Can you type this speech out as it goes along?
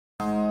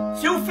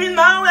Se o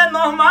final é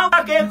normal,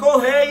 pra que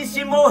correr? E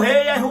se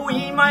morrer é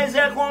ruim, mas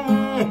é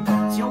comum.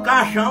 Se o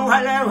caixão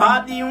vai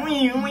levar de um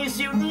em um, e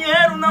se o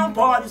dinheiro não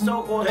pode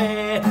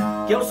socorrer.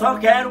 Que eu só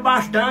quero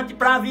bastante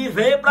pra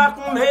viver, pra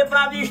comer,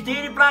 pra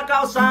vestir e pra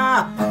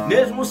calçar.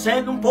 Mesmo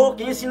sendo um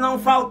pouquinho, se não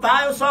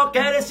faltar, eu só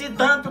quero esse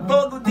tanto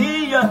todo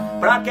dia.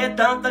 Pra que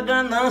tanta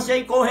ganância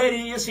e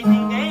correria, se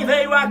ninguém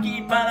veio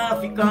aqui para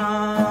ficar?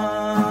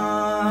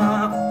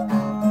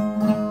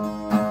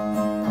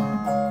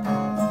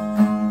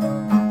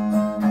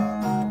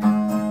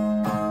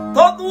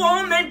 Todo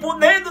homem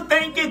podendo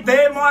tem que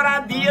ter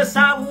moradia,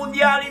 saúde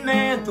e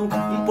alimento.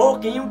 Um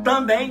pouquinho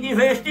também de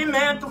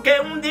investimento,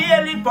 que um dia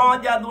ele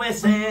pode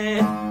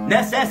adoecer.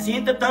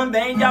 Necessita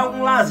também de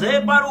algum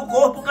lazer para o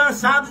corpo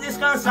cansado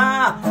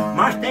descansar.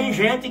 Mas tem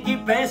gente que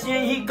pensa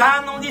em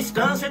enricar, não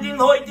descansa de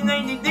noite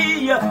nem de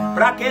dia.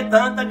 Pra que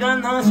tanta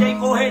ganância e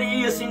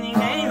correria, se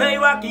ninguém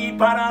veio aqui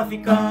para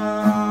ficar?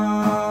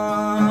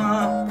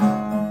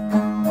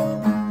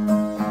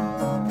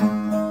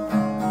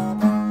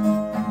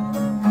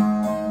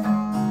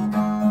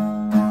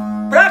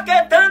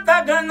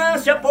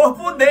 Por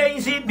poder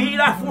exibir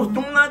a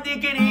fortuna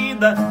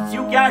adquirida. Se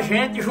o que a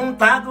gente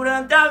juntar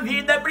durante a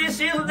vida é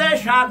preciso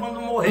deixar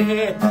quando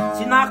morrer.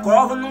 Se na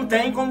cova não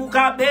tem como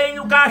caber e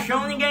no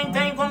caixão ninguém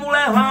tem como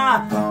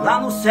levar. Lá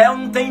no céu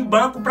não tem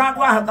banco pra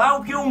guardar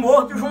o que o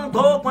morto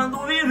juntou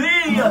quando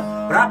vivia.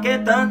 Pra que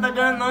tanta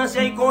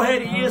ganância e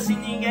correria, se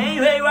ninguém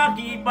veio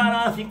aqui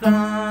para ficar?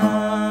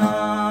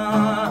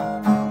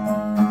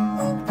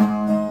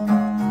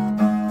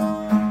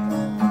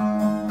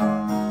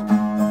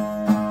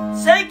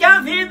 Sei que a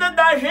vida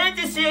da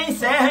gente se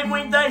encerra e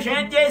muita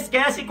gente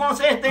esquece com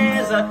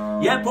certeza.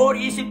 E é por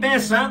isso,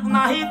 pensando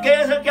na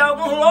riqueza, que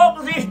alguns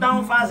loucos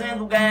estão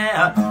fazendo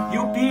guerra. E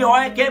o pior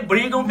é que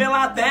brigam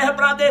pela terra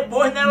pra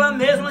depois nela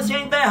mesma se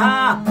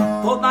enterrar.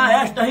 Toda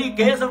esta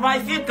riqueza vai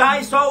ficar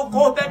e só o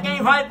corpo é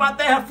quem vai pra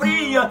terra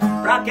fria.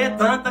 Pra que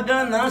tanta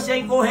ganância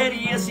e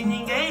correria, se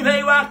ninguém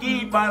veio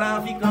aqui para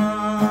ficar?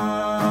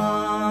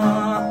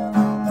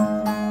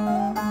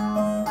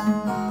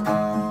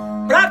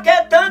 Pra que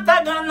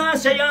tanta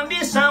ganância e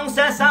ambição, se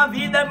essa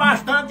vida é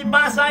bastante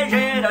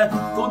passageira?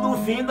 Tudo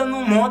finda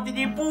num monte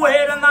de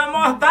poeira, na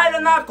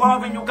mortalha, na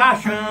cova e no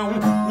caixão.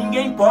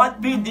 Ninguém pode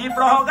pedir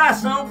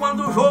prorrogação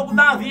quando o jogo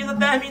da vida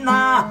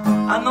terminar,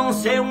 a não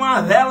ser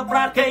uma vela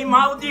pra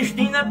queimar. O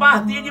destino é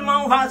partir de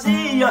mão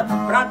vazia.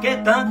 Pra que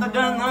tanta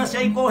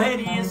ganância e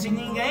correria, se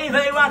ninguém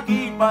veio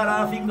aqui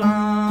para ficar?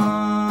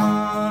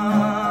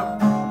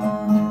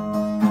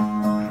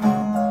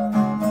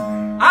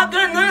 A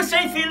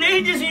ganância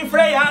infeliz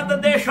desenfreada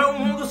deixa o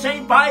mundo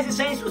sem paz e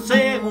sem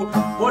sossego.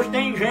 Pois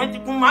tem gente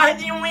com mais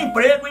de um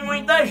emprego e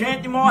muita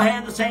gente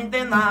morrendo sem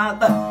ter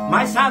nada.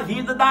 Mas se a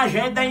vida da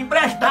gente é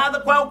emprestada,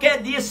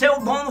 qualquer dia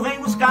seu dono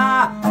vem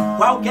buscar.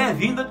 Qualquer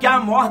vida que a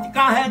morte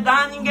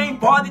carregar, ninguém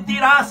pode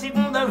tirar a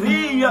segunda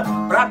via.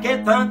 Pra que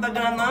tanta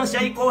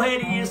ganância e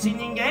correria, se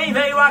ninguém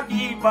veio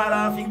aqui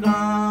para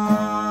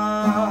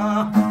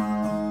ficar?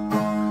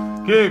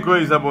 Que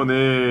coisa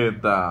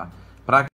bonita!